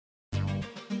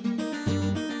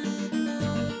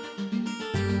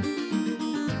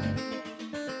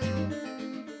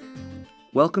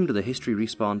Welcome to the History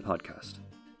Respawn podcast.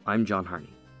 I'm John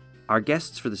Harney. Our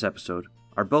guests for this episode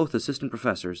are both assistant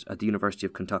professors at the University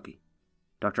of Kentucky.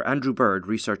 Dr. Andrew Bird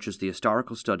researches the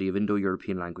historical study of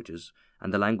Indo-European languages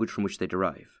and the language from which they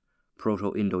derive,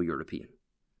 Proto-Indo-European.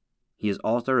 He is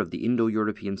author of the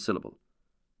Indo-European Syllable,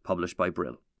 published by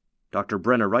Brill. Dr.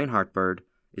 Brenna Reinhardt Bird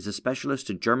is a specialist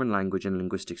in German language and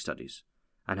linguistic studies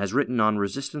and has written on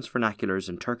resistance vernaculars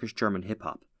in Turkish-German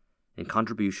hip-hop in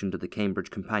contribution to the Cambridge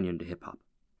Companion to Hip-Hop.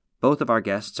 Both of our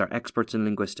guests are experts in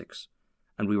linguistics,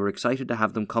 and we were excited to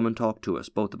have them come and talk to us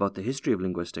both about the history of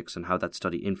linguistics and how that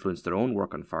study influenced their own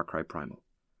work on Far Cry Primal.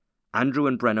 Andrew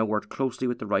and Brenna worked closely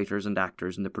with the writers and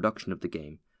actors in the production of the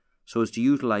game, so as to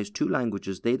utilise two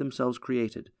languages they themselves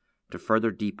created to further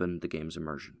deepen the game's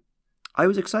immersion. I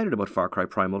was excited about Far Cry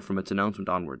Primal from its announcement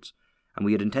onwards, and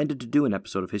we had intended to do an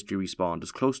episode of History Respawned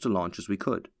as close to launch as we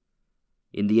could.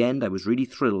 In the end, I was really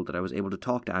thrilled that I was able to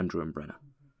talk to Andrew and Brenna.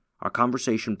 Our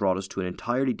conversation brought us to an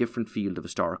entirely different field of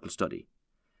historical study,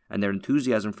 and their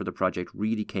enthusiasm for the project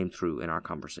really came through in our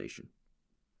conversation.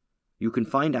 You can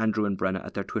find Andrew and Brenna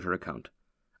at their Twitter account,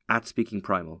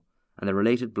 @SpeakingPrimal, and their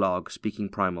related blog,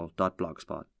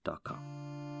 speakingprimal.blogspot.com.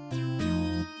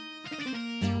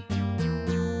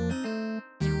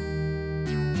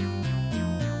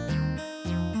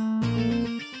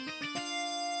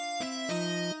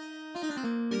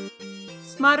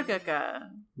 Smarkaka.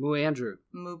 Mu Andrew.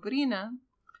 Mu Brina.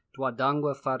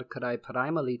 Dwadangwa Far Cry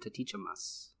Primal to teach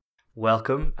us.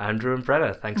 Welcome, Andrew and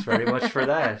Brenna. Thanks very much for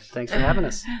that. Thanks for having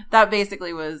us. That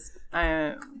basically was,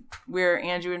 we're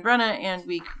Andrew and Brenna, and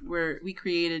we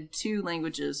created two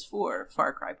languages for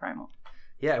Far Cry Primal.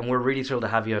 Yeah, and we're really thrilled to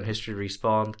have you on History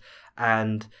Respawned,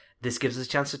 and this gives us a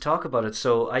chance to talk about it.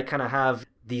 So I kind of have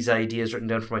these ideas written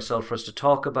down for myself for us to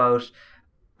talk about.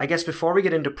 I guess before we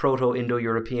get into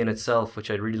Proto-Indo-European itself,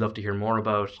 which I'd really love to hear more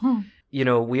about, you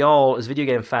know, we all, as video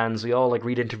game fans, we all like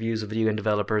read interviews of video game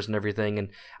developers and everything, and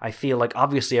I feel like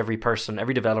obviously every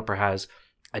developer has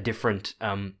a different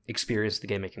experience of the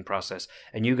game making process,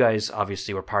 and you guys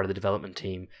obviously were part of the development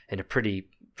team in a pretty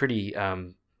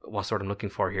what's what I'm looking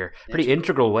for here, pretty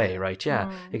integral way, right?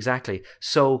 Yeah, exactly.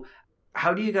 So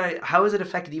how is it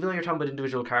affected, even though you're talking about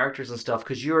individual characters and stuff,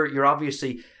 because you're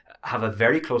obviously have a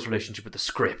very close relationship with the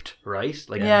script, right?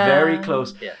 Very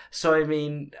close. Yeah. So, I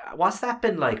mean, what's that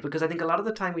been like? Because I think a lot of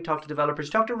the time we talk to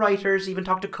developers, talk to writers, even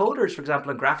talk to coders, for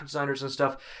example, and graphic designers and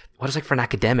stuff. What it's like for an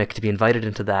academic to be invited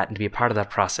into that and to be a part of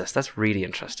that process. That's really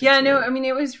interesting. Yeah, no, I mean,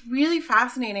 it was really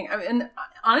fascinating. And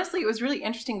honestly, it was really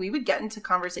interesting. We would get into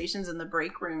conversations in the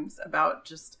break rooms about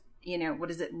just, you know, what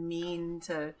does it mean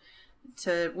to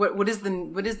what is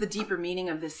the deeper meaning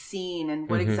of this scene, and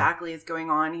what exactly is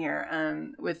going on here.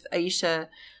 With Aisha,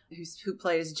 who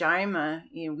plays Jaima,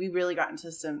 you know, we really got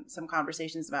into some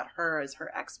conversations about her as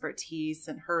her expertise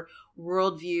and her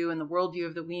worldview and the worldview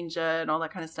of the Ouija and all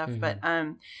that kind of stuff. But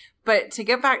to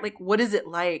get back, like, what is it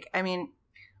like? I mean,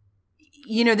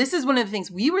 you know, this is one of the things,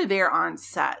 we were there on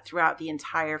set throughout the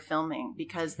entire filming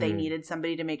because they needed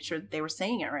somebody to make sure that they were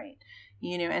saying it right,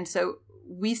 you know, and so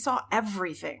we saw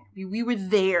everything. We were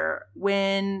there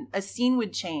when a scene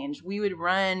would change. We would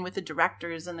run with the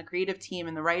directors and the creative team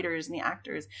and the writers and the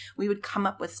actors. We would come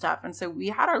up with stuff. And so we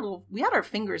had our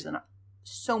fingers in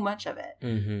so much of it,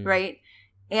 right?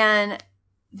 And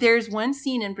there's one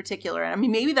scene in particular, and I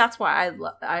mean, maybe that's why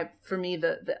for me,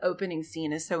 the opening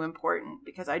scene is so important,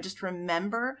 because I just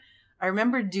remember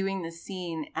doing the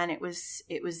scene, and it was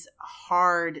a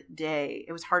hard day.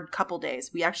 It was a hard couple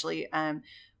days. We actually,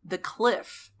 the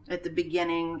cliff at the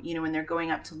beginning, you know, when they're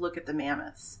going up to look at the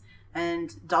mammoths,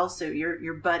 and Dalso,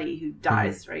 your buddy who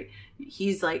dies, right?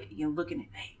 He's like, you know, looking at,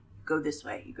 hey, go this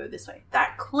way, you go this way.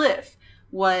 That cliff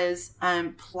was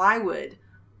plywood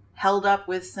held up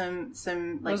with some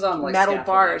metal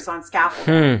bars on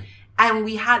scaffolding. And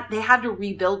they had to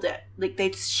rebuild it. Like,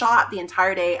 they shot the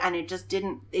entire day, and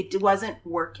it wasn't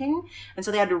working. And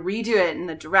so they had to redo it. And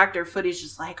the director footage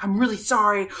just like, I'm really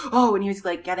sorry. Oh, and he was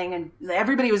like and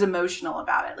everybody was emotional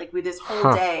about it, like, with this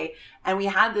whole day. And we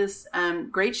had this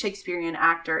great Shakespearean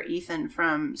actor, Ethan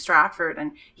from Stratford,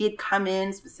 and he had come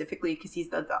in specifically because he's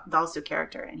the Dalso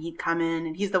character. And he'd come in,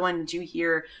 and he's the one that you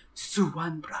hear,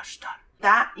 Suwan Brashtar.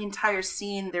 That entire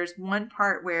scene, there's one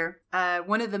part where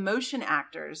one of the motion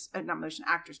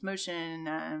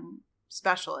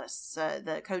specialists,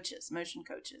 the motion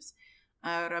coaches,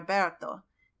 Roberto,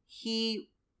 he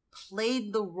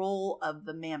played the role of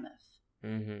the mammoth.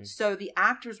 So the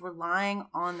actors were lying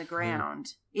on the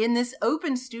ground in this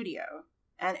open studio.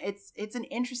 And it's an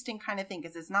interesting kind of thing,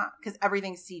 because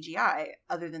everything's CGI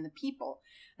other than the people.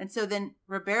 And so then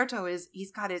Roberto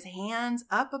he's got his hands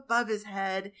up above his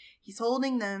head. He's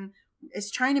holding them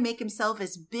is trying to make himself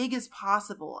as big as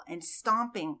possible and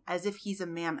stomping as if he's a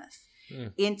mammoth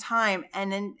in time.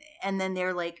 And then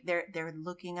they're like, they're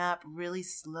looking up really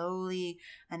slowly.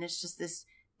 And it's just this,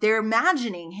 they're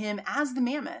imagining him as the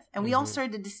mammoth. And we all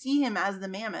started to see him as the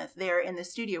mammoth there in the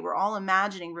studio. We're all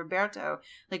imagining Roberto.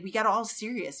 Like, we got all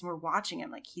serious and we're watching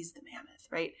him like he's the mammoth,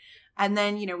 right? And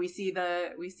then, you know, we see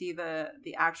the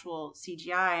actual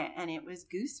CGI, and it was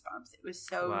goosebumps. It was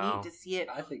so neat to see it.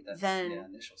 I think that the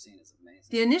initial scene is amazing.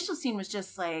 The initial scene was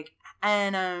just like,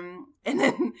 and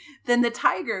then the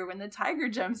tiger, when the tiger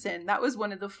jumps in, that was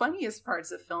one of the funniest parts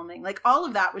of filming. Like, all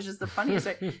of that was just the funniest.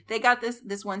 They got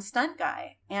this one stunt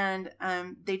guy, and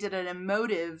they did an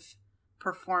emotive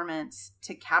performance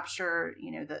to capture,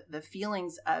 you know, the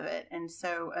feelings of it. And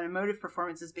so an emotive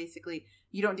performance is basically,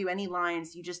 you don't do any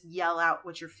lines, you just yell out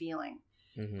what you're feeling.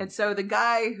 And so the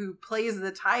guy who plays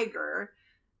the tiger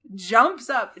jumps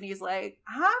up and he's like,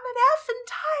 I'm an effing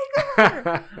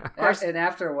tiger. Of course, and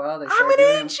after a while, they I'm start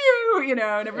gonna eat you, you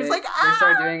know, and everyone's like, They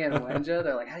start doing it in Wenja.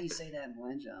 They're like, how do you say that in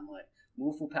Wenja? I'm like,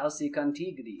 Mufu Palsi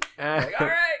Contigri. Like, all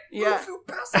right, yeah. Mufu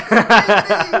Palsi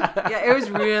Contigri. Yeah, it was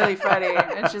really funny.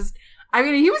 It's just, I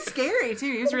mean, he was scary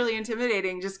too. He was really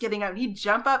intimidating just getting up. He'd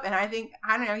jump up, and I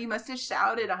don't know, he must have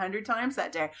shouted 100 times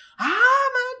that day, I'm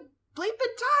a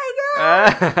bleeping tiger!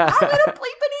 I'm gonna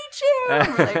bleep and eat you!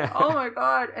 And we're like, oh my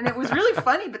God. And it was really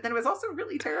funny, but then it was also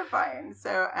really terrifying.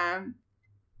 So,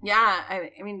 yeah,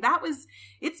 I mean,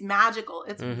 it's magical.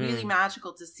 It's really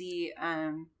magical to see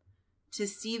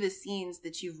the scenes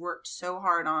that you've worked so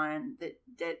hard on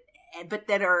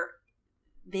that are,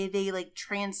 they like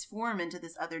transform into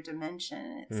this other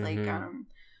dimension. It's like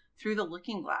through the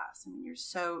looking glass. I mean, you're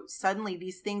so suddenly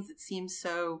these things that seem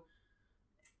so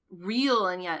real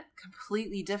and yet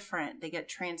completely different, they get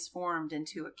transformed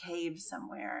into a cave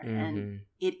somewhere, and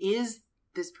it is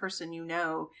this person, you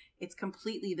know, it's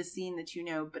completely the scene that you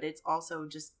know, but it's also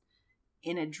just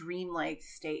in a dreamlike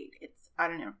state. I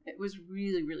don't know, it was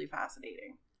really, really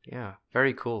fascinating. Yeah,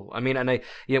 very cool. I mean, and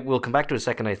we'll come back to it in a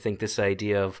second. I think this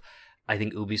idea of, I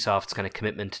think Ubisoft's kind of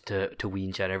commitment to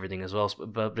Wenja and everything as well.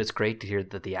 But it's great to hear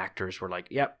that the actors were like,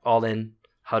 yep, all in.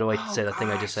 How do I say that thing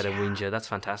I just said in Wenja? That's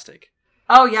fantastic.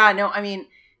 Oh, yeah. No, I mean,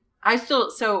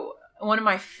 so one of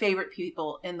my favorite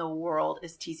people in the world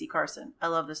is T.C. Carson. I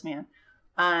love this man.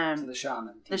 So the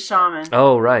shaman. The shaman.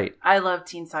 Oh, right. I love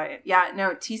Teen Science. Yeah,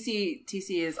 no, TC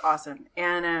is awesome.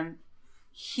 And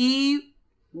he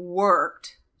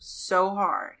worked so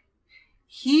hard.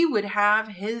 He would have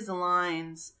his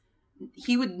lines,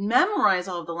 he would memorize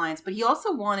all of the lines, but he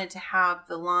also wanted to have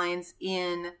the lines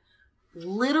in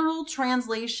literal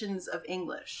translations of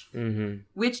English,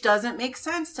 which doesn't make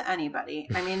sense to anybody.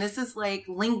 I mean, this is like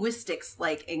linguistics,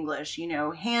 like English, you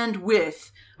know, hand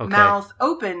with, mouth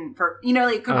open, for, you know,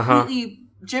 like completely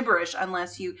gibberish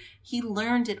unless he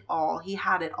learned it all. He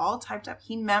had it all typed up.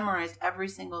 He memorized every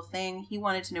single thing. He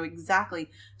wanted to know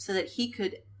exactly so that he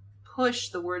could push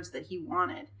the words that he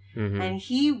wanted. And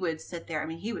he would sit there. I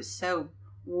mean, he was so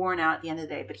worn out at the end of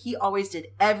the day, but he always did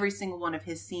every single one of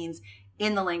his scenes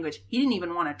in the language. He didn't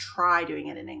even want to try doing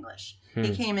it in English.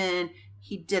 He came in,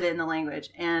 he did it in the language,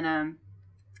 and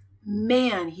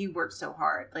man, he worked so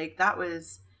hard. Like, that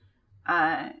was,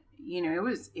 you know,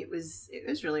 it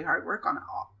was really hard work on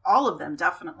all of them,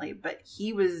 definitely. But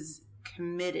he was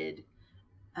committed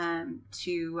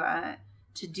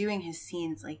to doing his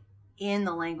scenes like in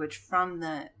the language from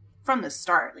the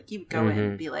start. Like, he would go in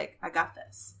and be like, I got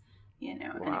this, you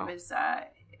know. Wow. And it was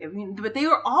I mean, but they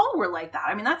were like that.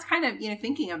 I mean, that's kind of, you know,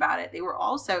 thinking about it. They were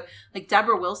also like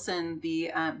Deborah Wilson,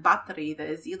 the Battery, the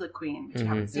Azila Queen, which you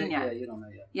haven't seen yet. Yeah, you don't know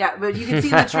yet. Yeah, but you can see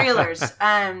in the trailers.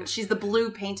 She's the blue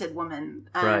painted woman.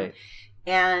 Right.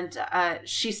 And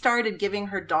she started giving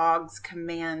her dogs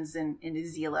commands in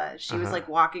Azila. She was like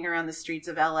walking around the streets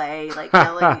of LA, like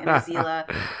yelling in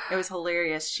Azila. It was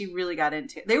hilarious. She really got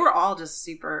into it. They were all just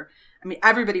super, I mean,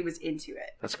 everybody was into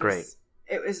it. That's great.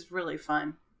 It was really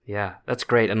fun. Yeah, that's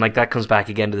great. And like that comes back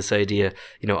again to this idea,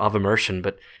 you know, of immersion.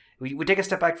 But we take a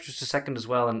step back for just a second as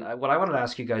well. And what I wanted to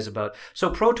ask you guys about,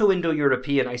 so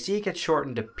Proto-Indo-European, I see it gets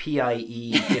shortened to PIE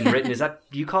in written. Is that,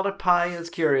 you called it PIE? That's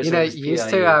curious. You know, used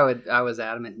to, I was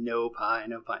adamant, no pie.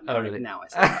 No, oh, really? Now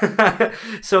I say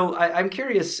So I'm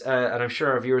curious, and I'm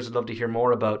sure our viewers would love to hear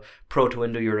more about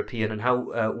Proto-Indo-European and how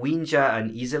Wenja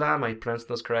and Izila, am I pronouncing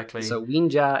those correctly? So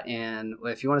Wenja, and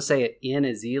if you want to say it in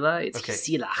Azila, it's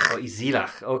Hisilach. Oh,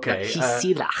 Hisilach, okay.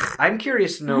 Hisilach. I'm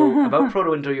curious to know about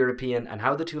Proto-Indo-European and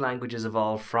how the two languages languages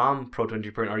evolved from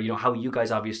Proto-Indo-European, or how you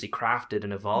guys obviously crafted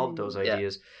and evolved those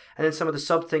ideas. And then some of the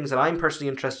sub things that I'm personally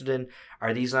interested in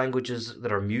are these languages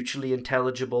that are mutually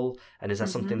intelligible, and is that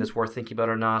something that's worth thinking about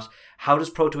or not? How does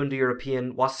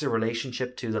Proto-Indo-European, what's the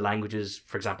relationship to the languages,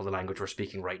 for example, the language we're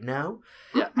speaking right now?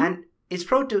 Yeah. And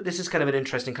this is kind of an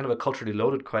interesting, kind of a culturally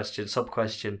loaded question,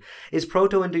 sub-question. Is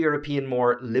Proto-Indo-European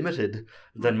more limited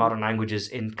than modern languages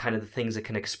in kind of the things it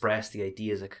can express, the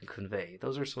ideas it can convey?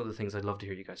 Those are some of the things I'd love to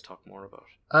hear you guys talk more about.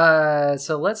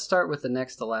 So let's start with the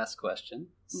next to last question.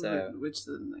 So which is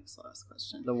the next to last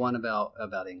question? The one about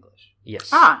English.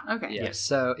 Yes. Okay. Yes.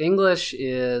 So English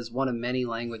is one of many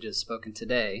languages spoken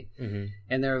today,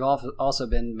 and there have also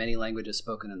been many languages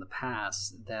spoken in the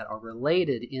past that are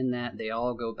related in that they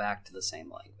all go back to the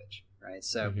same language, right?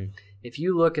 So if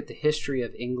you look at the history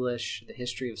of English, the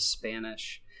history of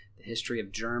Spanish, the history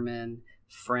of German,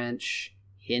 French,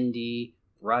 Hindi,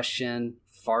 Russian,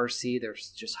 Farsi, there's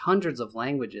just hundreds of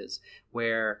languages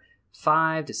where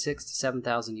 5,000 to 6,000 to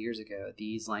 7,000 years ago,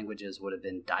 these languages would have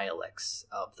been dialects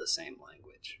of the same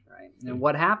language, right? And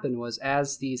what happened was,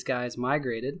 as these guys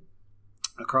migrated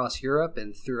across Europe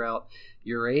and throughout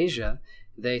Eurasia,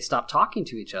 they stopped talking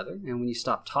to each other. And when you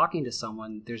stop talking to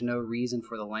someone, there's no reason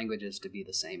for the languages to be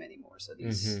the same anymore. So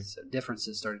these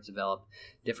differences started to develop,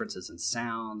 differences in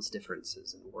sounds,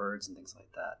 differences in words, and things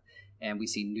like that. And we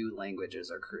see new languages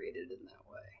are created in that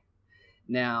way.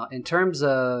 Now, in terms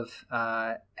of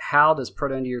how does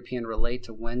Proto-Indo-European relate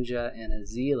to Wenja and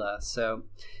Azila, so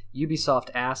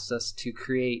Ubisoft asked us to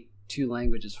create 2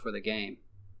 languages for the game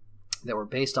that were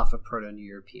based off of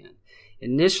Proto-Indo-European.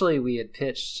 Initially, we had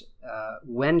pitched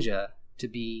Wenja to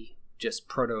be just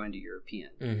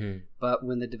Proto-Indo-European. But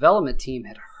when the development team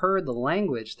had heard the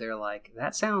language, they're like,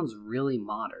 that sounds really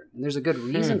modern. And there's a good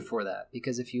reason for that,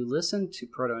 because if you listen to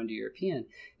Proto-Indo-European,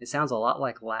 it sounds a lot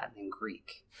like Latin and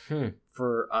Greek.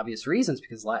 For obvious reasons,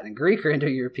 because Latin and Greek are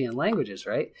Indo-European languages,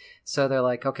 right? So they're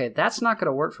like, okay, that's not going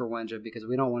to work for Wenja because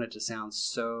we don't want it to sound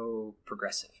so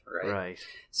progressive, right?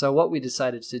 So what we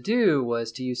decided to do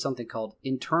was to use something called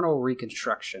internal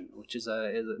reconstruction, which is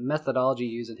a methodology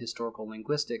used in historical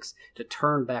linguistics to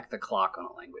turn back the clock on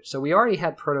a language. So we already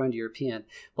had Proto-Indo-European.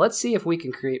 Let's see if we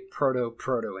can create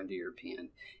Proto-Indo-European.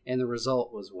 And the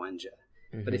result was Wenja.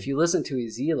 But if you listen to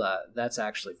Azila, that's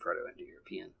actually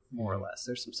Proto-Indo-European, more or less.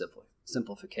 There's some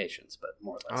simplifications, but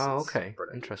more or less. Oh, okay.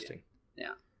 Interesting.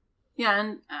 Yeah. Yeah,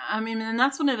 and I mean, and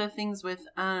that's one of the things with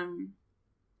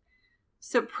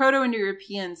so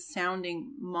Proto-Indo-European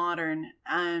sounding modern.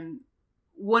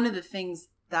 One of the things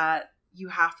that you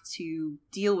have to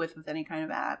deal with any kind of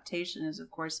adaptation is,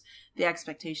 of course, the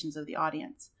expectations of the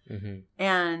audience.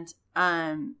 And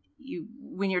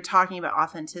when you're talking about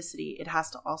authenticity, it has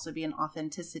to also be an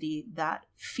authenticity that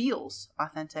feels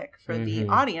authentic for the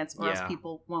audience, or else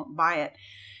people won't buy it.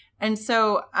 And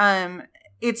so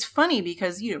it's funny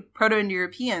because,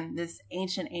 Proto-Indo-European, this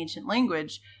ancient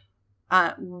language,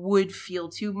 would feel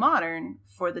too modern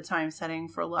for the time setting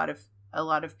for a lot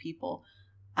of people.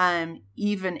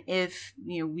 Even if,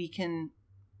 we can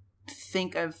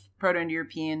think of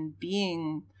Proto-Indo-European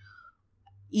being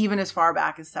even as far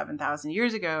back as 7,000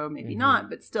 years ago, maybe not,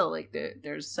 but still, like,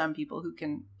 there's some people who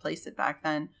can place it back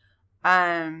then.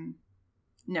 7,000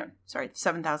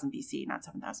 BC, not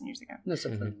 7,000 years ago. No,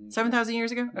 7,000. 7,000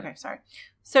 years ago? Okay, sorry.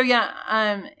 So,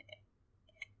 yeah,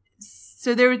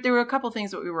 so there were a couple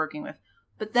things that we were working with.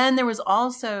 But then there was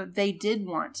also, they did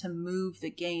want to move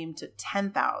the game to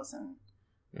 10,000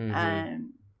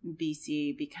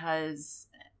 BC because...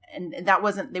 And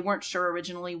that they weren't sure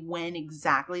originally when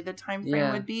exactly the time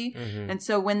frame would be. And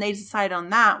so when they decided on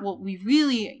that, well, we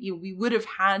really, we would have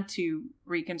had to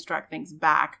reconstruct things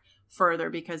back further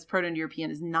because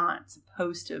Proto-Indo-European is not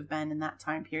supposed to have been in that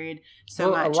time period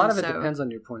so much. A lot of it depends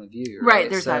on your point of view. Right,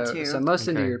 there's that too. So most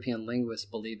Indo-European linguists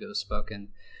believe it was spoken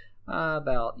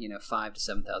about 5,000 to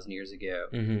 7,000 years ago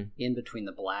in between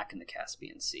the Black and the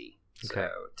Caspian Sea. So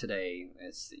today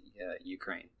it's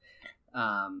Ukraine.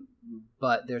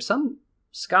 But there's some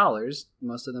scholars,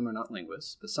 most of them are not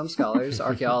linguists, but some scholars,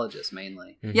 archaeologists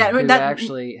mainly, who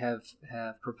actually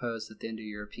have proposed that the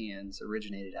Indo-Europeans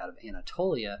originated out of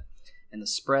Anatolia, and the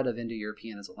spread of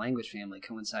Indo-European as a language family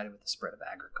coincided with the spread of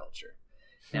agriculture.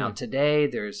 Now, today,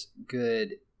 there's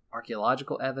good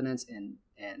archaeological evidence and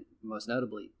most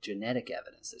notably genetic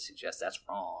evidence that suggests that's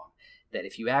wrong. That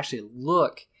if you actually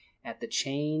look at the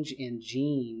change in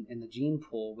the gene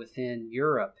pool within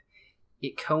Europe,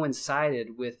 it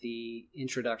coincided with the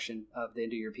introduction of the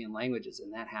Indo-European languages,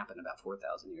 and that happened about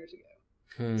 4,000 years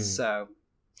ago. So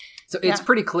it's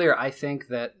pretty clear, I think,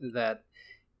 that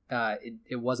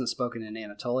it wasn't spoken in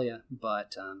Anatolia,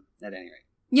 but at any rate.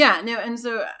 Yeah, no, and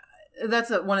so that's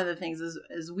one of the things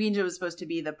is Wenja was supposed to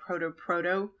be the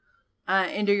proto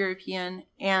Indo-European,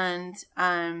 and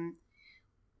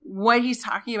what he's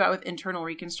talking about with internal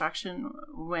reconstruction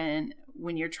when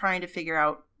you're trying to figure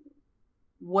out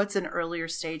what's an earlier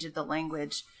stage of the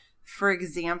language. For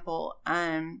example,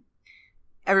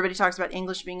 everybody talks about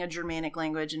English being a Germanic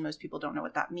language, and most people don't know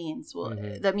what that means. Well,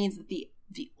 that means that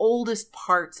the oldest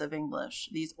parts of English,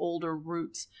 these older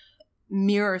roots,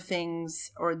 mirror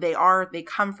things, or they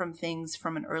come from things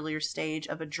from an earlier stage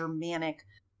of a Germanic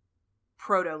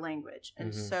proto-language.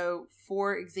 And so,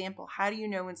 for example, how do you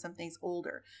know when something's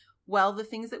older? Well, the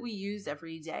things that we use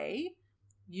every day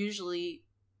usually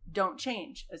don't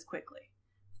change as quickly.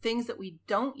 Things that we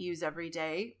don't use every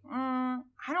day, I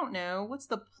don't know. What's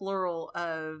the plural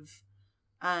of,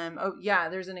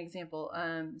 there's an example,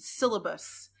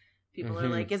 syllabus. People are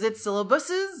like, is it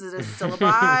syllabuses? Is it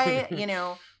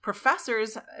syllabi?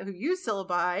 Professors who use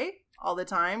syllabi all the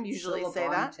time usually say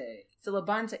that.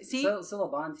 Syllabante. See?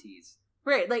 Syllabantes.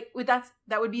 Right, like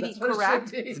that would be the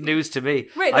correct. It's news to me.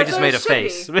 Right, I just made a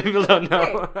face. People don't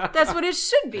know. Right. That's what it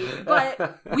should be,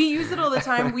 but we use it all the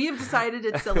time. We have decided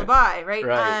it's syllabi, right?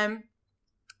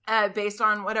 Right. Based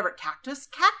on whatever cactus,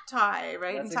 cacti,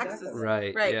 right? That's in Texas,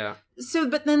 exactly right? Yeah. So,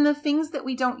 but then the things that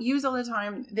we don't use all the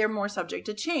time, they're more subject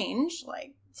to change,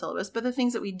 like syllabus. But the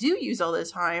things that we do use all the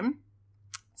time,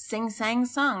 sing, sang,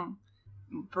 sung.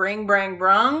 Bring, brang,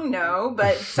 brung, no,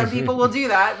 but some people will do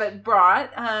that, but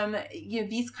brought,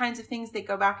 these kinds of things, they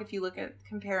go back if you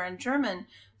compare in German.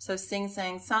 So sing,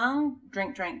 sang, sung,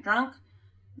 drink, drank, drunk,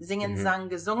 singen, sang,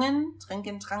 gesungen,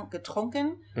 trinken, trank,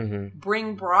 getrunken,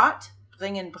 bring, brought,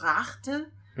 bringen, brachte.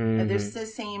 It's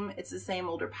the same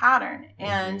older pattern.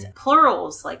 And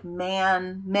plurals like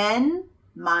man, men,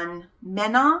 man,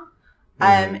 männer.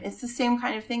 It's the same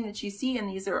kind of thing that you see, and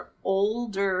these are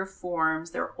older forms.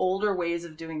 They're older ways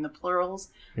of doing the plurals.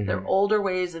 They're older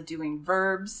ways of doing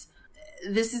verbs.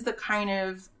 This is the kind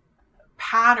of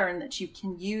pattern that you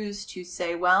can use to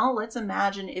say, well, let's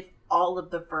imagine if all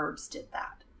of the verbs did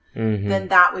that. Then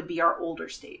that would be our older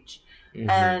stage.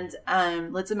 And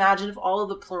let's imagine if all of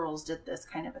the plurals did this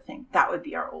kind of a thing. That would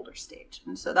be our older stage.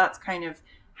 And so that's kind of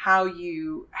how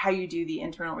you do the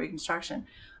internal reconstruction.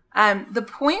 The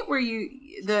point where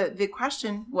the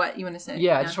question, what you want to say?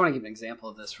 Yeah, I just want to give an example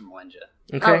of this from Wenja.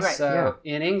 Okay. Oh, right. So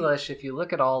in English, if you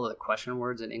look at all the question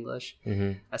words in English,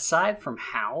 aside from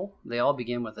how, they all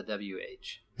begin with a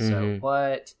WH. So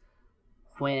what,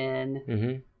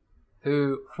 when,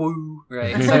 who,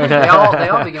 right? So they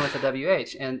all begin with a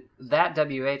WH, and that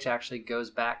WH actually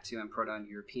goes back to in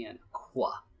Proto-European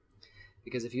qua.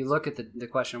 Because if you look at the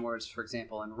question words, for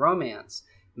example, in Romance,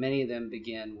 many of them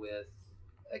begin with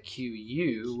a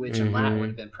QU, which in Latin would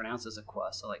have been pronounced as a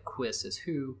qua. So like quis is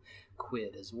who,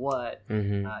 quid is what,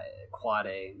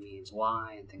 quade means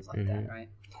why, and things like that, right?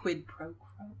 Quid pro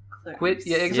quo. Quid,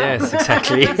 yeah, exactly. Yes,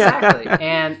 exactly. Exactly.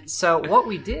 And so what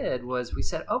we did was we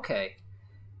said, okay,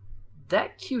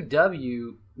 that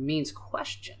QW means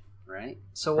question, right?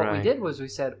 So what we did was we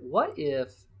said, what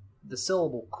if the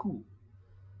syllable ku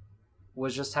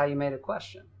was just how you made a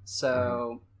question?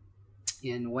 So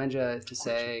in Wenja, to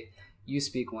say, you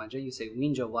speak Wenja, you say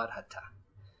Winja Wadhata.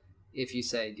 If you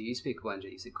say, do you speak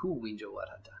Wenja, you say Ku Winja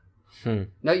Wadhata.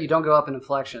 No, you don't go up in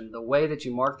inflection. The way that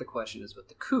you mark the question is with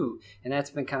the ku, and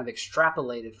that's been kind of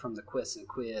extrapolated from the quis and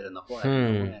quid and the what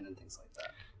and the when and things like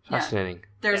that. Fascinating.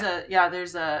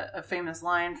 There's a famous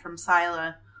line from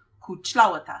Sila,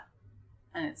 Kuchlawata.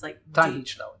 And it's like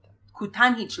Tanhichlawata.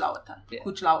 Kutanhichlawata. Yeah.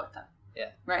 Kuchlawata.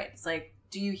 Yeah. Right. It's like,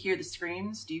 do you hear the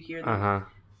screams? Do you hear the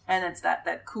and it's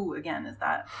that ku again is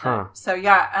that. So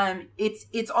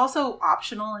it's also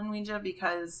optional in Ouija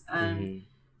because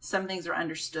some things are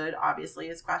understood obviously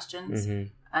as questions.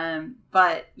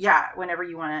 But yeah, whenever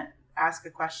you want to ask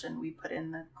a question, we put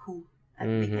in the ku at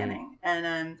the beginning.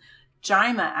 And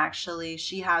Jaima actually,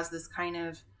 she has this kind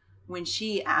of, when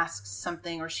she asks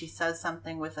something or she says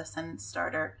something with a sentence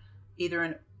starter, either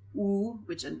an oo,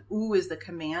 which an oo is the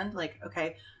command, like,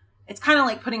 okay, it's kind of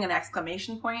like putting an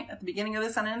exclamation point at the beginning of the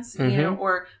sentence, you know,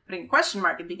 or putting a question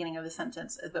mark at the beginning of the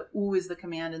sentence. The oo is the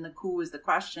command and the ku is the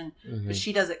question. But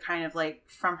she does it kind of like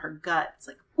from her gut. It's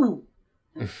like oo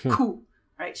and ku,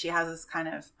 right? She has this kind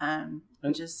of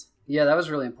yeah, that was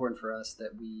really important for us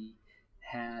that we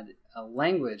had a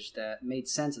language that made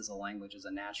sense as a language, as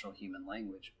a natural human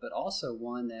language, but also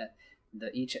one that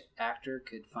each actor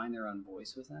could find their own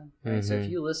voice within. Right? So if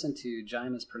you listen to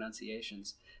Jaima's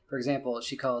pronunciations, for example,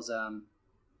 she calls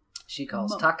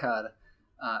takar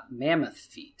mammoth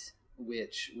feet,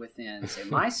 which within, say,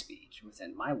 my speech,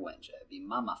 within my Wenja, it'd be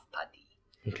mammoth padi.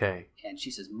 Okay. And she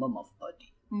says mammoth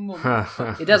padi.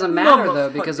 It doesn't matter though,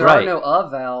 because there Right. are no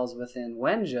of vowels within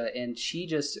Wenja, and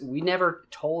we never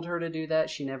told her to do that.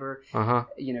 She never,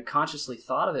 consciously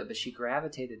thought of it, but she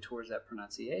gravitated towards that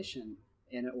pronunciation,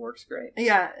 and it works great.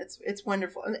 Yeah, it's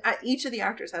wonderful. And each of the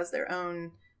actors has their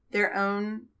own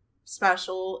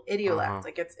special idiolect.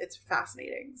 Like it's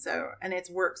fascinating. So, and it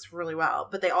works really well.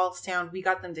 But they all we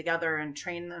got them together and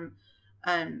trained them.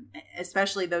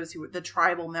 Especially those the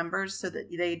tribal members, so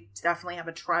that they definitely have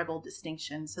a tribal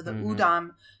distinction. So the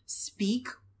Udam speak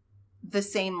the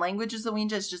same language as the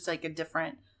Wenja. It's just like a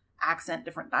different accent,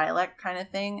 different dialect kind of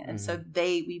thing. And so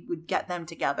we would get them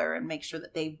together and make sure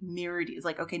that they mirrored. It's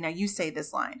like, okay, now you say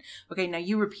this line. Okay, now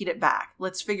you repeat it back.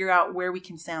 Let's figure out where we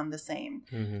can sound the same.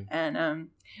 And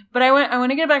but I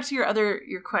want to get back to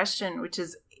your question, which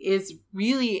is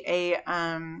really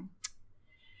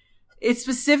it's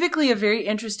specifically a very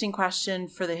interesting question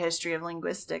for the history of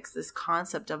linguistics, this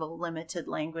concept of a limited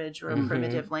language or a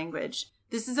primitive language.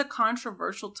 This is a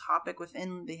controversial topic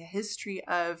within the history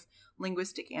of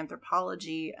linguistic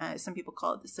anthropology. Some people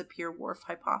call it the Sapir-Whorf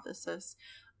hypothesis,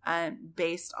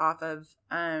 based off of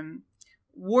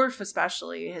Whorf,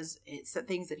 especially his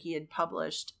things that he had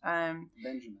published.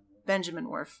 Benjamin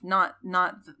Whorf, not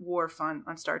Worf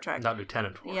on Star Trek. Not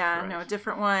Lieutenant Worf. Yeah, right. no, a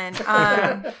different one.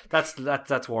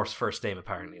 That's Worf's first name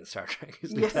apparently in Star Trek.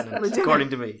 He's Yes, Lieutenant,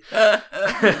 according to me.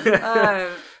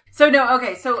 So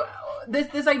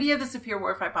this idea of the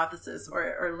Sapir-Whorf hypothesis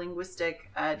or linguistic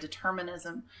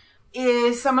determinism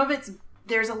is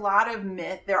there are a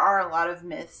lot of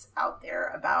myths out there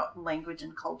about language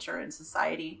and culture and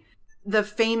society. The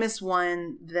famous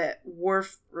one that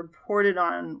Worf reported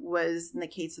on was in the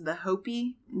case of the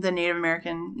Hopi, the Native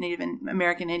American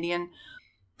Indian.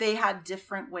 They had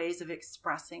different ways of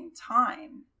expressing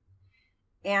time.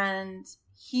 And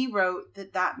he wrote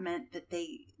that meant that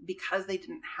because they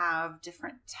didn't have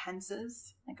different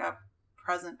tenses, like a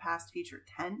present, past, future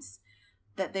tense,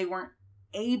 that they weren't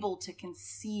able to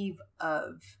conceive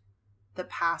of the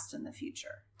past and the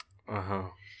future.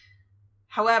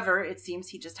 However, it seems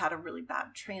he just had a really bad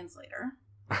translator.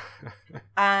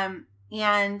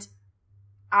 And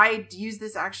I use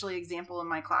this actually example in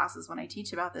my classes when I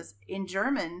teach about this. In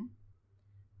German,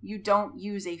 you don't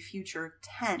use a future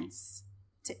tense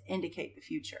to indicate the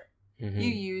future. You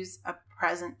use a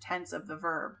present tense of the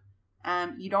verb.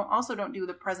 You don't do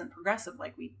the present progressive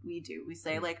like we do. We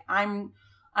say like I'm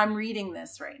reading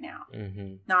this right now,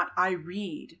 not I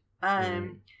read.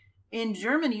 In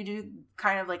German, you do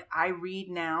kind of like I read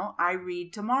now, I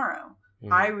read tomorrow,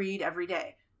 I read every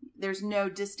day. There's no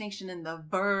distinction in the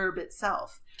verb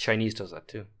itself. Chinese does that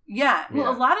too. Yeah,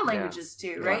 well, a lot of languages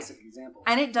do, right? Classic example.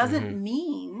 And it doesn't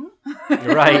mean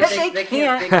Right. that They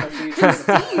can't think of the future.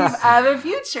 conceive of a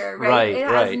future, right? Right, It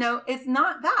has right. it's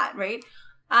not that, right?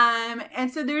 And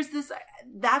so there's this.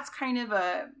 That's kind of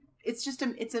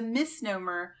it's a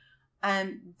misnomer.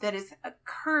 That has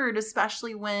occurred,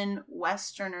 especially when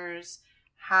Westerners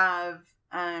have,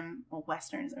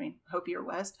 Westerners, I mean, Hopi or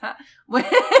West, huh?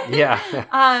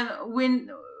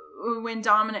 When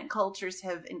dominant cultures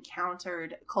have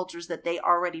encountered cultures that they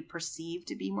already perceive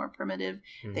to be more primitive,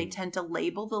 they tend to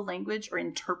label the language or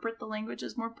interpret the language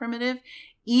as more primitive,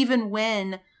 even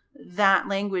when that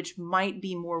language might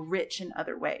be more rich in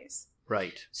other ways.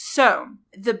 Right. So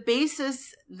the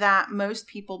basis that most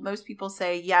people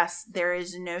say, yes, there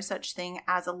is no such thing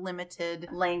as a limited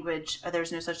language.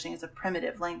 There's no such thing as a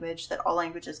primitive language, that all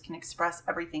languages can express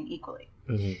everything equally.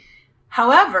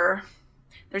 However,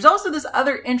 there's also this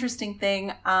other interesting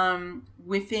thing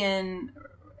within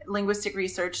linguistic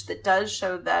research that does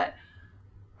show that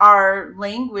our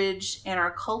language and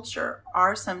our culture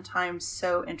are sometimes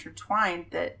so intertwined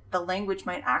that the language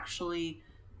might actually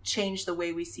change the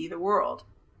way we see the world.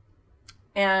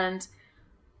 And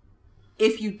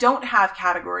if you don't have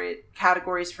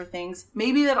categories for things,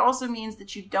 maybe that also means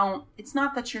that it's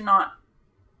not that you're not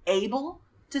able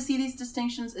to see these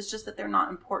distinctions, it's just that they're not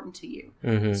important to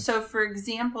you. So for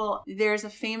example, there's a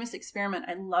famous experiment.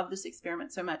 I love this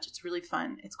experiment so much. It's really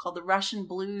fun. It's called the Russian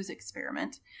blues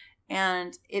experiment.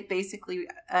 And it basically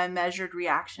measured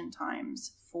reaction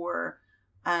times for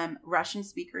Russian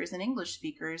speakers and English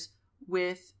speakers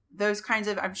with those kinds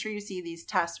of, I'm sure you see these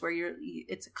tests where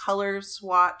it's a color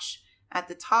swatch at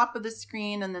the top of the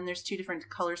screen, and then there's two different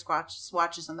color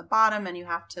swatches on the bottom, and you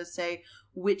have to say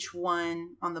which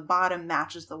one on the bottom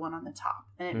matches the one on the top,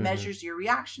 and it measures your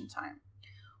reaction time.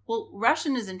 Well,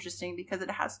 Russian is interesting because it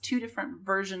has two different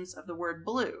versions of the word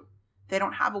blue. They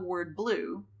don't have a word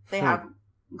blue. They have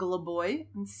goloboy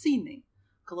and sini.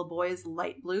 Goloboy is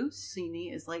light blue.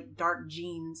 Sini is like dark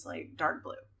jeans, like dark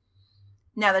blue.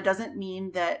 Now, that doesn't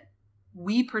mean that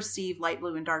we perceive light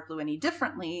blue and dark blue any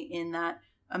differently in that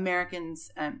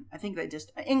Americans, I think that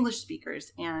just English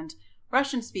speakers and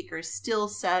Russian speakers still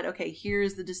said, okay,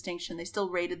 here's the distinction. They still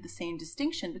rated the same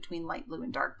distinction between light blue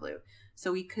and dark blue.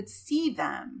 So we could see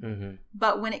them. Mm-hmm.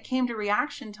 But when it came to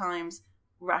reaction times,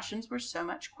 Russians were so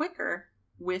much quicker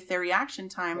with their reaction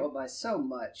time. Well, by so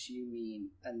much, you mean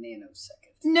a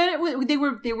nanosecond. No,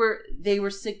 they were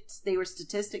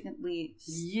statistically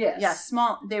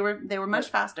small. They were much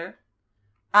faster.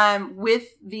 With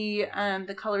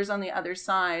the colors on the other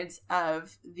sides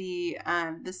of the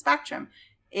spectrum.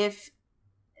 If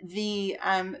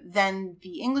then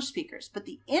the English speakers. But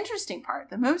the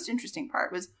most interesting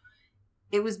part was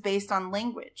it was based on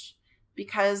language,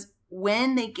 because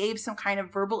when they gave some kind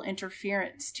of verbal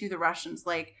interference to the Russians,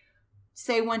 like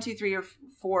say 1, 2, 3, or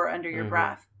 4 under your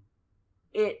breath,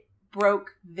 it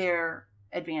broke their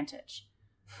advantage.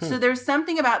 So there's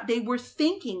something about they were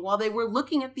thinking while they were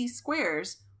looking at these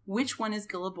squares, which one is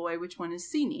Gillaboy, which one is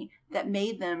Sini, that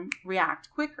made them react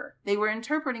quicker. They were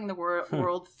interpreting the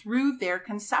world through their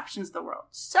conceptions of the world.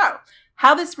 So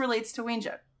how this relates to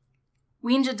Wenja.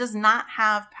 Wenja does not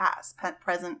have past,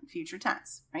 present, future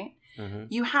tense, right? Mm-hmm.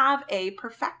 You have a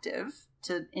perfective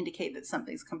to indicate that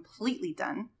something's completely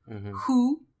done. Mm-hmm.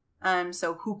 Hu,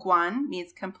 so huguan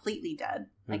means completely dead.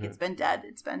 Like it's been dead.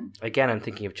 It's been. Again, I'm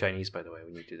thinking of Chinese, by the way,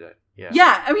 when you do that. Yeah.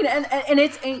 Yeah, I mean, and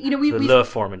it's we le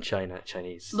form in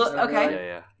Chinese.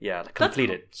 Okay. Yeah.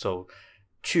 Completed. So,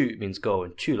 chu means go,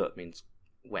 and chula means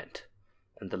went,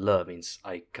 and the le means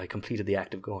I completed the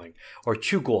act of going, or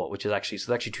chu guo, which is actually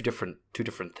two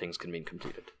different things can mean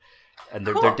completed. And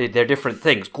they're different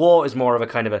things. Guo is more of a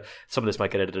kind of a. Some of this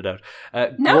might get edited out.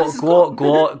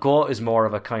 Guo is more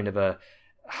of a kind of a.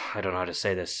 I don't know how to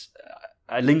say this.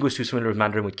 A linguist who's familiar with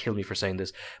Mandarin would kill me for saying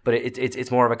this, but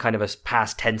it's more of a kind of a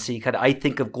past tensey kind of. I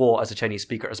think of guo as a Chinese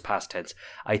speaker as past tense.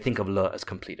 I think of le as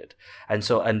completed, and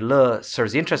le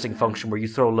serves the interesting function where you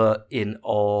throw le in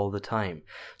all the time.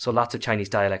 So lots of Chinese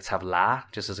dialects have la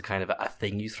just as a kind of a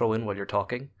thing you throw in while you're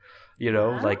talking.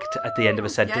 Like at the end of a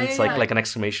sentence, like an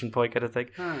exclamation point kind of thing.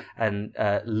 And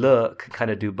le can kind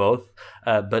of do both,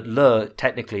 but le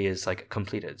technically is like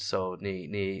completed. So ni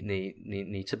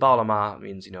ci bao le ma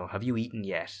means have you eaten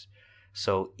yet?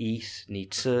 So eat, ni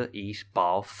ci, eat,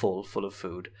 bao, full of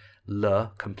food.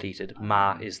 Le completed.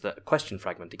 Ma is the question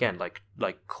fragment again, like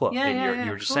ku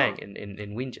you're just saying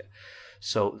in Wenja.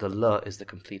 So the le is the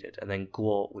completed, and then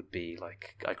guo would be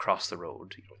like I crossed the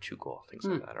road, chu guo, things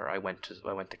like that, or I went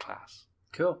to class.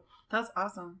 Cool. That's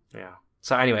awesome. Yeah.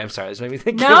 So anyway, I'm sorry, this made me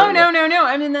think. No.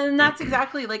 I mean, then that's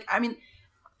exactly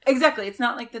exactly. It's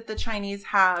not like that the Chinese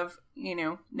have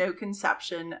no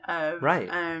conception of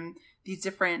these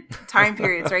different time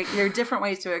periods, right? There are different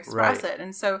ways to express it,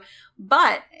 and so,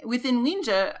 but within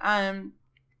Wenja,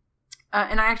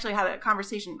 and I actually had a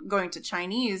conversation going to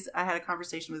Chinese. I had a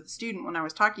conversation with a student when I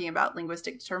was talking about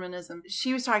linguistic determinism.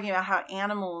 She was talking about how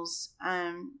animals,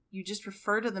 you just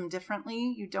refer to them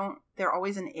differently. They're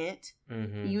always an it.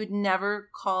 Mm-hmm. You would never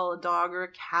call a dog or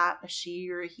a cat a she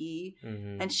or a he.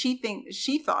 Mm-hmm. And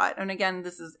she thought, and again,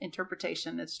 this is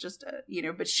interpretation. It's just,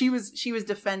 but she was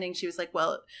defending. She was like,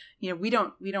 well, we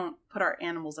don't put our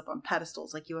animals up on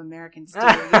pedestals like you Americans do.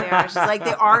 She's like,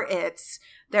 they are it's.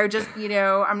 They're just,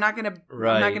 I'm not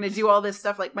gonna do all this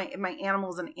stuff. Like my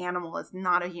animal is an animal. It's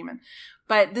not a human.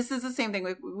 But this is the same thing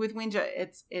with Wenja.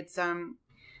 It's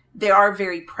they are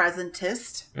very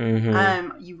presentist.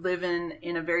 Mm-hmm. You live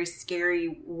in a very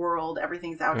scary world.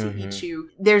 Everything's out to eat you.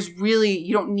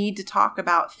 You don't need to talk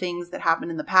about things that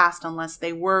happened in the past unless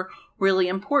they were really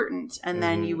important. And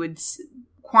then you would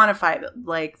quantify it,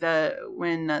 like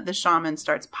when the shaman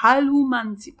starts Palu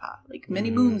Mansipa, like many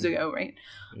moons ago, right?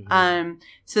 Mm-hmm.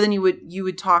 So then you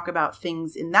would talk about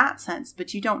things in that sense,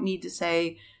 but you don't need to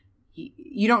say,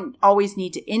 you don't always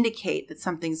need to indicate that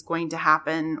something's going to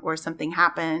happen or something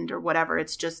happened or whatever.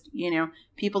 It's just,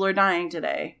 people are dying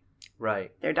today.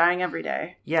 Right. They're dying every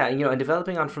day. Yeah. And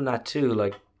developing on from that too,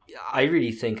 like, I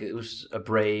really think it was a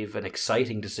brave and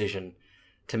exciting decision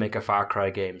to make a Far Cry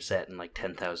game set in like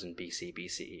 10,000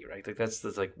 BCE, right? Like that's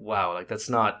like, wow, like it's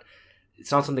not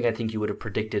something I think you would have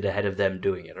predicted ahead of them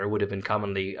doing it, or would have been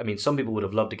commonly. I mean, some people would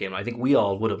have loved a game. I think we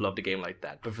all would have loved a game like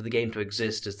that. But for the game to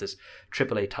exist as this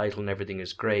AAA title and everything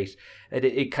is great.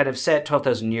 It kind of set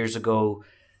 12,000 years ago.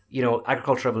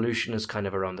 Agricultural revolution is kind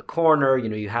of around the corner.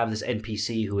 You have this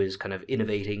NPC who is kind of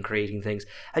innovating, creating things.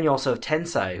 And you also have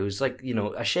Tensai, who's like,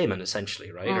 a shaman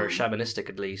essentially, right? Or shamanistic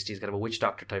at least. He's kind of a witch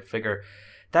doctor type figure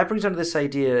that brings on to this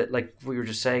idea, like we were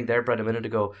just saying there, Brett, a minute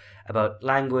ago, about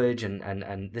language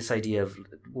and this idea of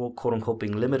quote unquote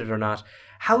being limited or not.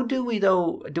 How do we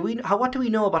though? What do we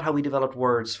know about how we developed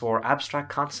words for abstract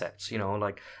concepts?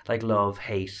 Like love,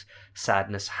 hate,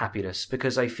 sadness, happiness.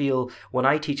 Because I feel when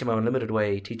I teach in my own limited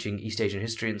way, teaching East Asian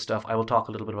history and stuff, I will talk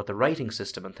a little bit about the writing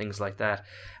system and things like that.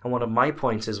 And one of my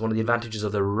points is one of the advantages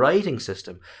of the writing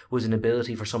system was an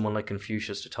ability for someone like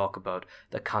Confucius to talk about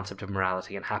the concept of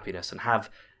morality and happiness and have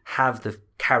the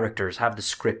characters, have the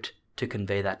script to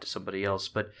convey that to somebody else.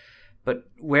 But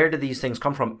where do these things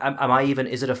come from?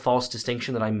 Is it a false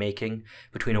distinction that I'm making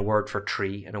between a word for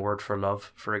tree and a word for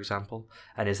love, for example?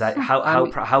 And is that how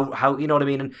you know what I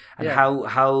mean? And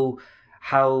how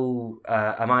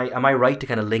am I right to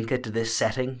kind of link it to this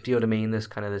setting? Do you know what I mean? This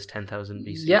 10,000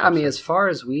 BC. Yeah, I mean, as far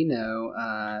as we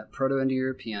know,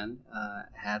 Proto-Indo-European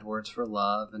had words for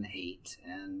love and hate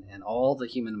and all the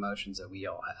human emotions that we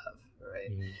all have.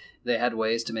 Right? Mm-hmm. They had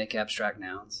ways to make abstract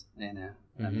nouns.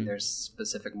 I mean, there's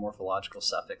specific morphological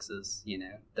suffixes,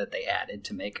 that they added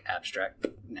to make abstract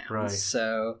nouns. Right.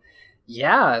 So,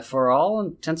 yeah, for all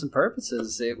intents and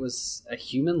purposes, it was a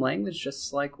human language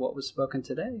just like what was spoken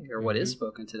today, or what is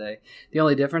spoken today. The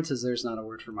only difference is there's not a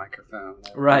word for microphone,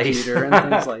 or computer, and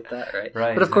things like that, right?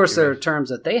 Right. But of course, there are terms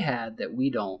that they had that we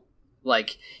don't.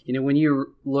 Like, when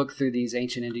you look through these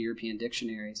ancient Indo-European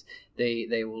dictionaries,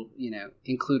 they will,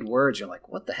 include words. You're like,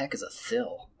 what the heck is a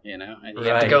thill? And you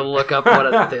have to go look up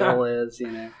what a thill is,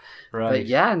 Right. But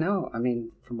yeah, no, I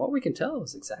mean, from what we can tell, it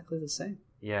was exactly the same.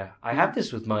 Yeah. I have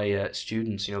this with my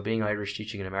students, being Irish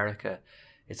teaching in America,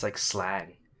 it's like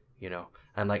slang,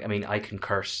 And like, I mean, I can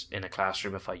curse in a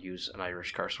classroom if I use an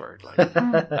Irish curse word. Like,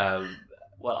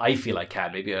 well, I feel I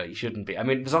can. Maybe you shouldn't be. I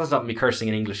mean, it's not me cursing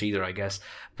in English either, I guess.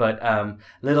 But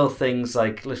little things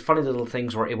like funny little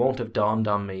things where it won't have dawned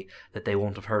on me that they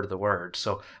won't have heard of the word.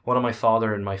 So one of my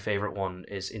father and my favourite one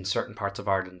is in certain parts of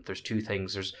Ireland, there's two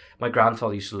things. My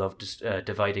grandfather used to love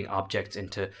dividing objects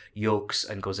into yolks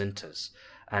and gozintas.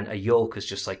 And a yoke is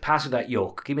just like, pass me that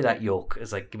yoke. Give me that yoke.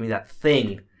 It's like, give me that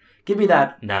thing. Give me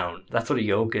that noun. That's what a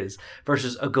yoke is.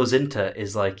 Versus a gozinta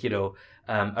is like,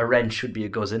 a wrench would be a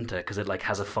gozinta because it like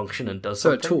has a function and does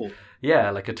something. So a tool.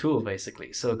 Yeah, like a tool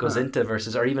basically. So a gozinta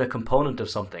versus, or even a component of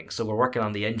something. So we're working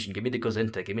on the engine. Give me the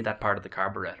gozinta. Give me that part of the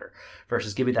carburetor.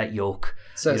 Versus give me that yoke.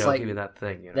 So it's like give me that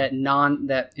thing.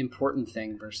 That important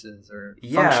thing versus or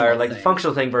the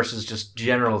functional thing versus just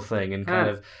general thing and kind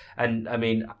of. And I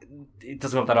mean, it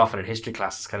doesn't come up that often in history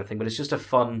classes kind of thing, but it's just a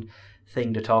fun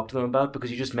thing to talk to them about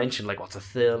because you just mentioned like what's a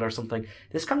thill or something.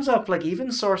 This comes up like even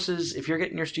sources, if you're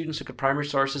getting your students look at primary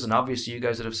sources, and obviously you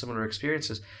guys that have similar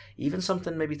experiences, even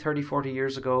something maybe 30, 40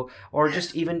 years ago, or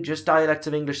just dialects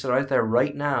of English that are out there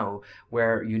right now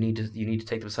where you need to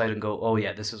take them aside and go, oh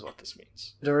yeah, this is what this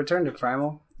means. To return to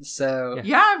Primal, so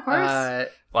yeah, of course.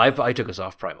 Well, I took us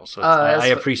off Primal, so I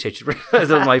appreciate you. It was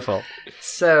my fault.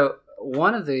 So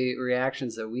one of the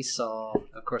reactions that we saw,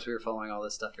 of course, we were following all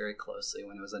this stuff very closely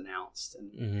when it was announced,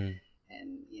 and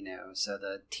so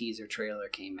the teaser trailer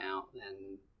came out,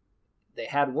 and they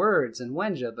had words in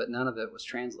Wenja, but none of it was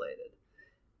translated.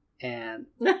 And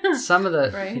some of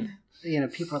the,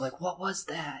 people are like, "What was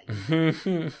that?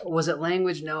 Was it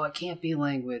language? No, it can't be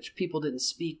language. People didn't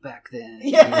speak back then."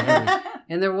 Yeah.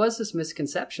 And there was this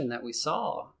misconception that we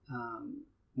saw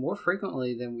more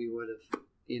frequently than we would have.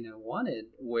 Wanted,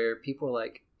 where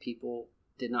people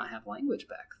did not have language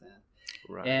back then.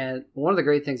 Right. And one of the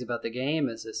great things about the game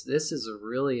is this is a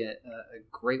really a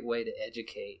great way to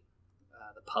educate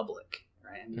the public,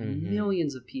 right? I mean,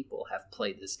 millions of people have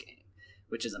played this game,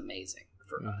 which is amazing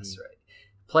for us, right?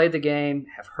 Played the game,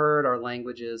 have heard our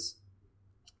languages,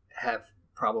 have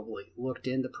probably looked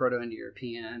into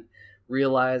Proto-Indo-European,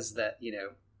 realized that,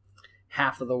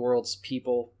 half of the world's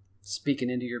people speak an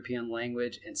Indo-European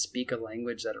language and speak a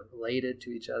language that are related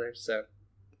to each other. So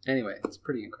anyway, it's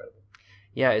pretty incredible.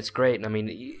 Yeah, it's great. And I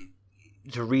mean,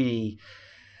 to really,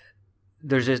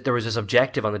 there was this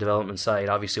objective on the development side,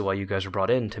 obviously why you guys were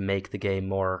brought in, to make the game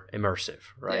more immersive,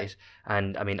 right? Yeah.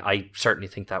 And I mean, I certainly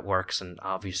think that works, and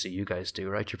obviously you guys do,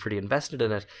 right? You're pretty invested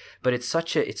in it. But it's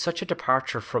such a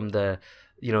departure from the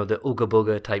the ooga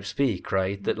booga type speak,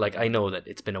 right? That like, I know that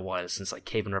it's been a while since like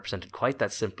Caven represented quite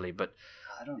that simply, but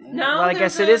I don't know. No, well, I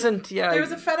guess it isn't. Yeah, there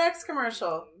was a FedEx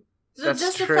commercial. That's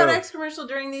just true. A FedEx commercial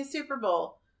during the Super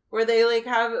Bowl where they like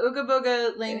have ooga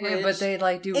booga language, but they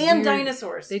like do and weird,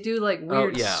 dinosaurs. They do like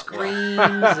weird screams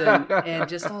and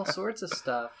just all sorts of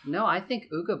stuff. No, I think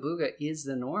ooga booga is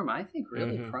the norm. I think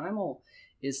really Primal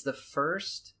is the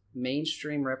first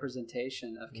mainstream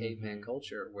representation of caveman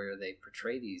culture where they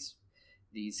portray these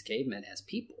cavemen as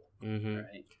people,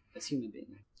 right? As human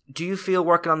beings. Do you feel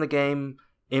working on the game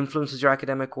influences your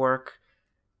academic work.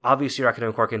 Obviously, your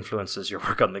academic work influences your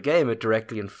work on the game. It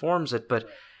directly informs it. But,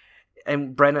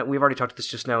 and Brenna, we've already talked about this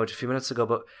just now a few minutes ago,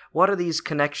 but what are these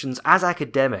connections as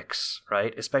academics,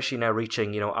 right? Especially now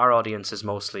reaching, our audiences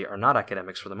mostly are not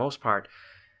academics for the most part.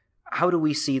 How do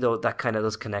we see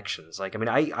those connections? Like, I mean,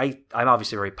 I'm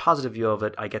obviously a very positive view of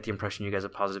it. I get the impression you guys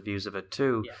have positive views of it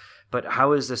too. Yeah. But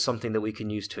how is this something that we can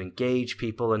use to engage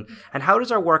people? And how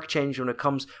does our work change when it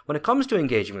comes to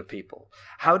engaging with people?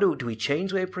 How do we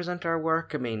change the way we present our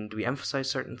work? I mean, do we emphasize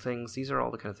certain things? These are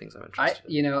all the kind of things I'm interested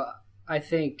in. I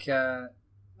think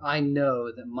I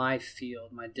know that my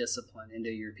field, my discipline,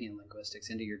 Indo-European linguistics,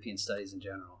 Indo-European studies in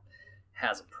general,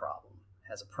 has a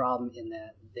problem in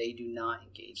that they do not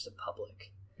engage the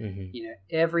public. Mm-hmm.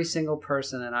 Every single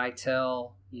person that I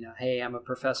tell, hey, I'm a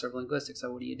professor of linguistics,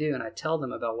 so what do you do? And I tell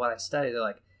them about what I study. They're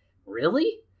like,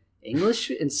 really?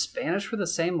 English and Spanish were the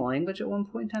same language at one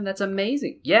point in time? That's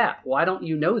amazing. Yeah, why don't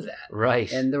you know that?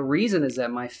 Right. And the reason is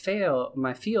that my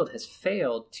field has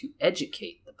failed to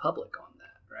educate the public on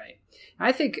that, right? And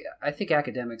I think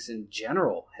academics in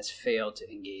general has failed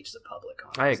to engage the public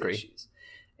on these issues.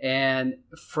 And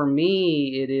for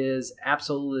me, it is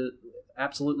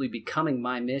absolutely becoming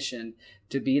my mission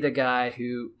to be the guy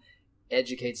who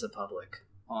educates the public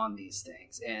on these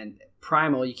things. And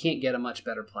Primal, you can't get a much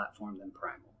better platform than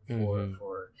Primal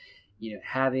for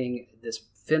having this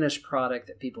finished product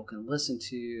that people can listen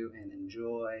to and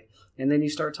enjoy. And then you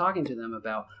start talking to them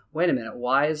about, wait a minute,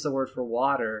 why is the word for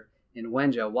water in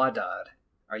Wenja wadad?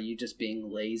 Are you just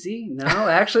being lazy? No,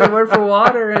 actually the word for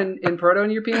water in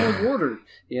Proto-European was water,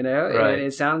 Right.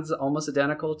 It sounds almost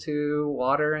identical to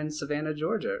water in Savannah,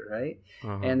 Georgia, right?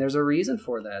 Uh-huh. And there's a reason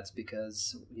for that. It's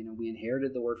because, we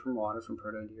inherited the word from water from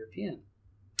Proto-European.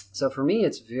 So for me,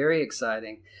 it's very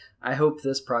exciting. I hope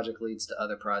this project leads to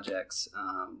other projects.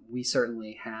 We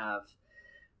certainly have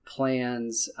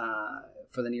plans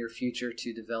for the near future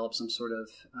to develop some sort of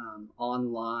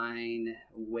online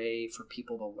way for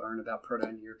people to learn about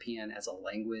Proto-European as a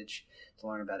language, to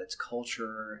learn about its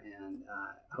culture, and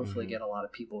hopefully get a lot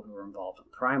of people who are involved in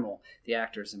Primal, the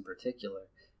actors in particular,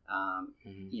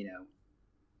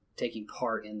 taking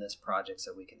part in this project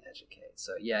so we can educate.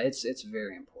 So yeah, it's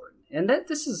very important. And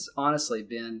this has honestly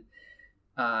been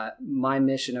my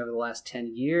mission over the last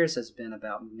 10 years has been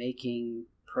about making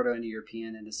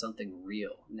Proto-Indo-European into something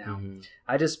real. Now,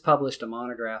 I just published a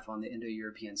monograph on the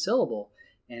Indo-European syllable,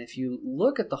 and if you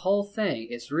look at the whole thing,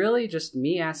 it's really just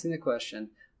me asking the question,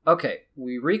 okay,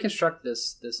 we reconstruct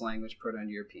this language,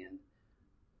 Proto-Indo-European.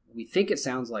 We think it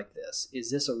sounds like this.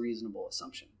 Is this a reasonable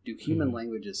assumption? Do human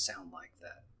languages sound like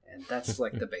that? And that's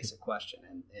like the basic question.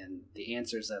 And the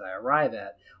answers that I arrive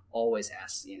at always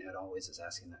it always is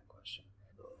asking that question.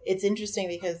 It's interesting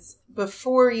because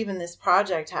before even this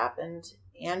project happened,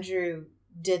 Andrew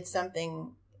did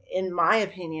something, in my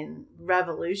opinion,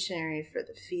 revolutionary for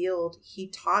the field. He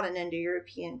taught an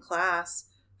Indo-European class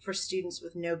for students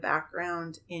with no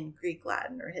background in Greek,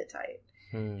 Latin, or Hittite.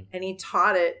 And he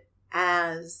taught it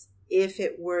as if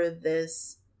it were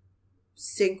this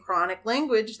synchronic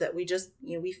language that we just,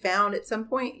 we found at some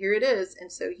point, here it is.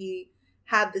 And so he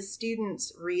had the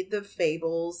students read the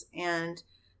fables, and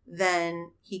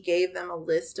then he gave them a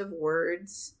list of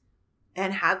words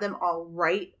and had them all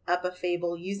write up a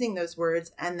fable using those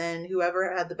words. And then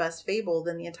whoever had the best fable,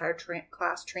 then the entire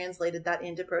class translated that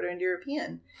into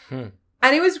Proto-Indo-European. And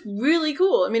it was really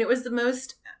cool. I mean, it was the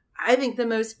most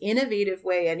innovative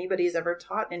way anybody's ever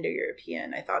taught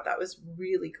Indo-European. I thought that was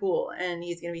really cool. And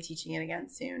he's going to be teaching it again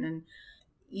soon. And,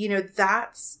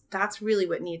 that's really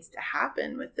what needs to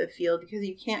happen with the field, because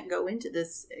you can't go into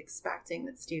this expecting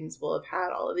that students will have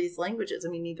had all of these languages. I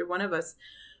mean, neither one of us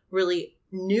really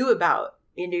knew about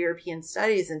Indo-European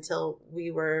studies until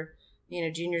we were,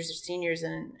 juniors or seniors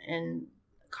in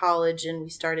college, and we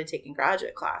started taking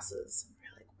graduate classes.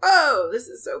 We're like, whoa, this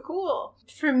is so cool.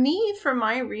 For me, for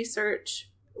my research,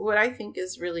 what I think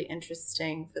is really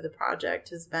interesting for the project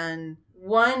has been,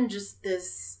 one, just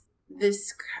this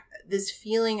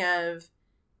feeling of,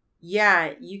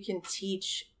 yeah, you can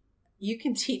teach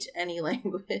any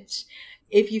language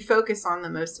if you focus on the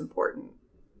most important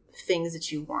things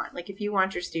that you want. Like if you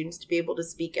want your students to be able to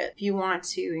speak it, if you want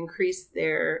to increase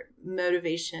their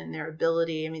motivation, their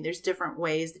ability, I mean, there's different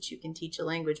ways that you can teach a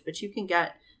language, but you can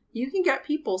get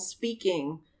people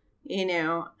speaking,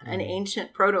 an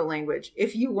ancient proto language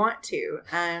if you want to.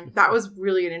 And that was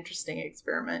really an interesting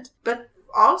experiment. But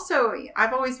also,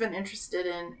 I've always been interested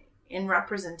in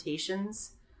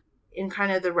representations, in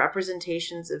kind of the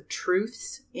representations of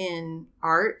truths in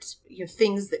art,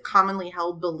 things that commonly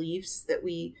held beliefs that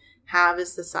we have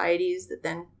as societies that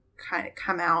then kind of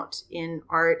come out in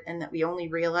art, and that we only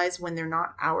realize when they're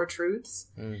not our truths,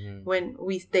 when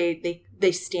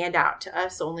they stand out to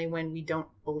us only when we don't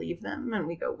believe them, and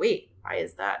we go, wait, why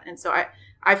is that? And so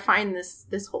I find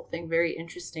this whole thing very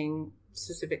interesting,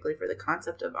 specifically for the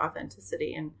concept of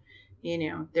authenticity. And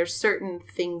there's certain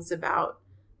things about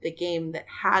the game that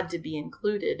had to be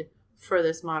included for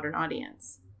this modern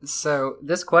audience. So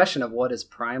this question of what is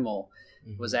primal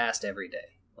was asked every day.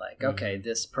 Like, okay,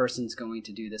 this person's going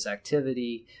to do this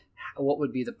activity. What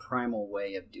would be the primal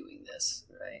way of doing this,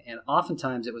 right? And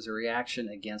oftentimes it was a reaction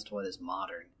against what is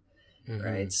modern,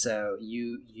 right? So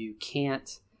you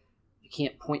can't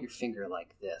point your finger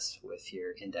like this with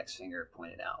your index finger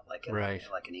pointed out, like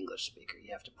an English speaker.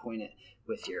 You have to point it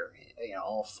with your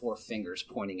all four fingers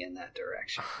pointing in that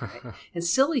direction, right? And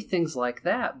silly things like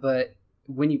that, but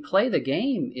when you play the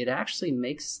game, it actually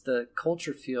makes the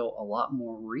culture feel a lot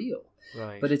more real.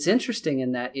 Right. But it's interesting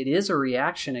in that it is a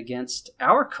reaction against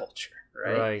our culture,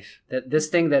 right? That this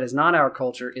thing that is not our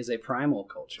culture is a primal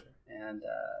culture. And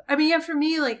for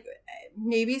me, like,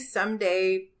 maybe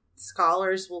someday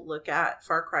scholars will look at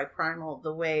Far Cry Primal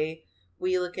the way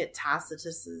we look at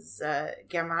Tacitus's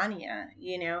Germania.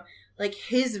 Like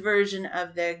his version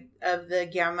of the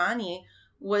Germani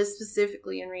was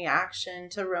specifically in reaction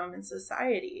to Roman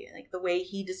society. Like the way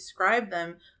he described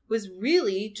them was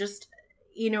really just,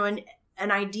 an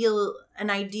ideal,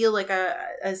 like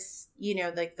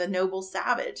like the noble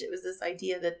savage. It was this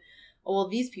idea that,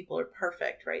 these people are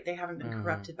perfect, right? They haven't been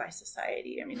corrupted by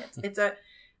society. I mean,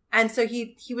 and so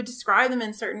he would describe them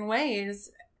in certain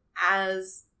ways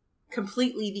as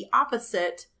completely the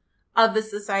opposite of the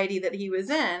society that he was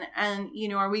in. And,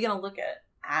 are we going to look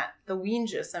at the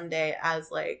Wenja someday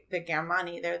as like the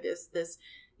Germani? They're this,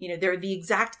 they're the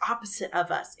exact opposite of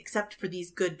us, except for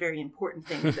these good, very important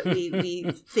things that we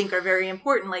think are very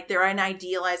important. Like they're an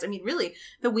idealized, really,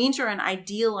 the Wenja are an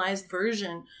idealized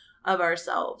version of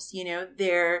ourselves.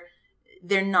 They're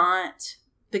not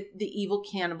the evil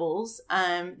cannibals.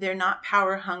 They're not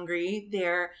power hungry.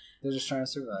 They're just trying to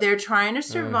survive. They're trying to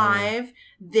survive.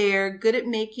 They're good at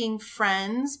making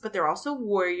friends, but they're also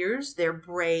warriors. They're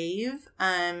brave.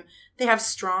 They have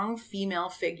strong female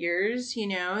figures.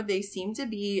 They seem to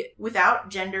be without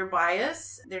gender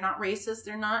bias. They're not racist.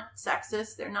 They're not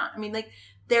sexist. They're not,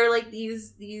 they're like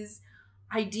these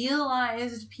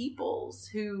idealized peoples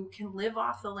who can live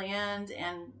off the land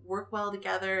and work well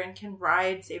together and can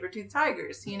ride saber-toothed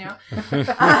tigers, Only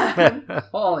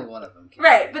one of them can.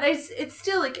 Right, but it's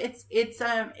still like it's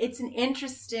an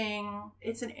interesting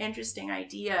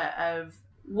idea of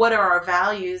what are our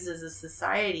values as a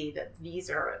society, that these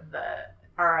are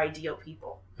our ideal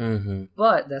people.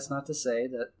 But that's not to say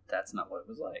that that's not what it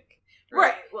was like.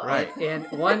 Right. Well, right. And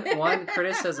one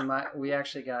criticism we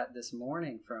actually got this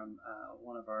morning from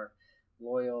one of our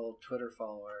loyal Twitter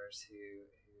followers who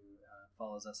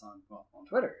follows us on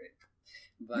Twitter.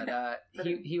 But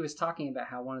he was talking about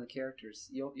how one of the characters,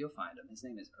 you'll find him, his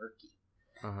name is Urki.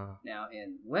 Now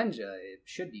in Wenja it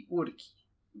should be Urki,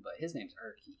 but his name's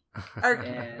Urki.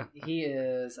 And he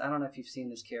is, I don't know if you've seen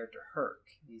this character Herc.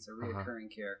 He's a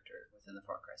reoccurring character within the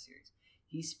Far Cry series.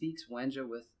 He speaks Wenja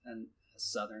with a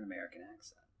Southern American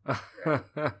accent. Right?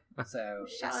 So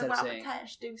instead of saying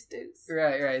deuce deuce,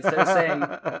 right, instead of saying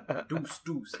deuce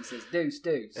deuce, he says deuce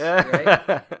deuce,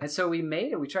 right? And so we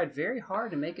tried very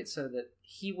hard to make it so that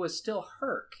he was still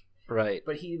Herc, right?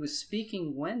 But he was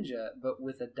speaking Wenja, but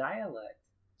with a dialect.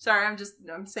 Sorry, I'm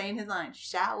saying his line.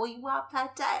 Shall we walk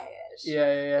patash?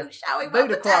 Yeah. Shall we walk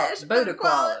patash? Buddha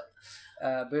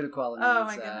Kuala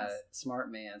means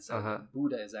smart man. So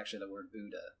Buddha is actually the word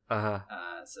Buddha.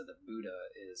 So the Buddha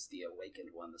is the awakened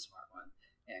one, the smart one,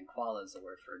 and Kuala is the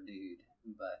word for dude.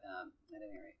 But at any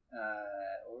rate,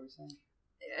 what were we saying?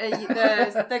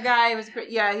 The guy was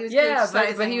he was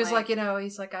but he was like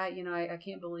I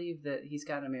can't believe that he's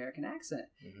got an American accent.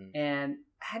 And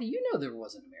how do you know there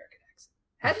was an American accent?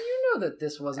 How do you know that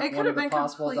this wasn't one of the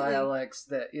possible dialects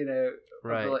that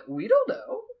right? Like, we don't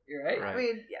know. Right?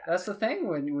 Right. That's the thing.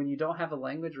 When you don't have a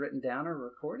language written down or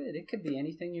recorded, it could be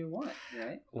anything you want,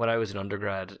 right? When I was in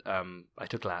undergrad, I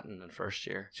took Latin in first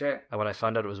year. Sure. And when I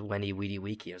found out it was Weni Weedy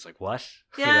Wiki, I was like, "What?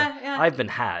 Yeah. I've been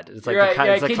had." It's like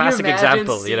it's a classic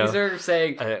example. Caesar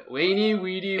saying Weni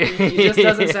Weedy Wiki. It just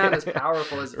doesn't sound as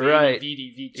powerful as Vidi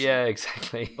Vidi Vici. Yeah,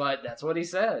 exactly. But that's what he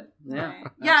said. Yeah. Right.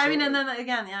 Yeah, and then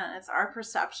again, it's our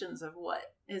perceptions of what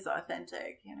is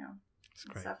authentic. It's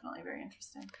definitely very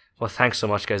interesting. Well, thanks so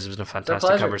much, guys. It was a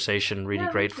fantastic conversation. Really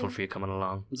grateful for you coming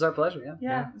along. It was our pleasure,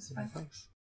 Yeah, it was fun. Thanks.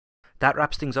 That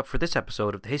wraps things up for this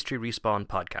episode of the History Respawn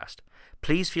podcast.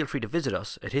 Please feel free to visit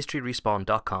us at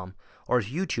historyrespawn.com or at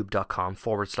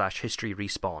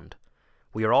youtube.com/historyrespawned.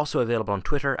 We are also available on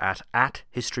Twitter at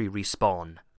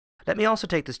 @HistoryRespawn. Let me also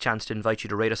take this chance to invite you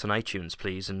to rate us on iTunes,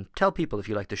 please, and tell people if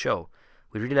you like the show.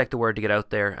 We'd really like the word to get out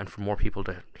there and for more people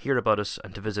to hear about us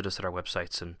and to visit us at our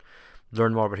websites and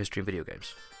learn more about history and video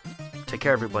games. Take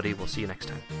care, everybody. We'll see you next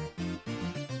time.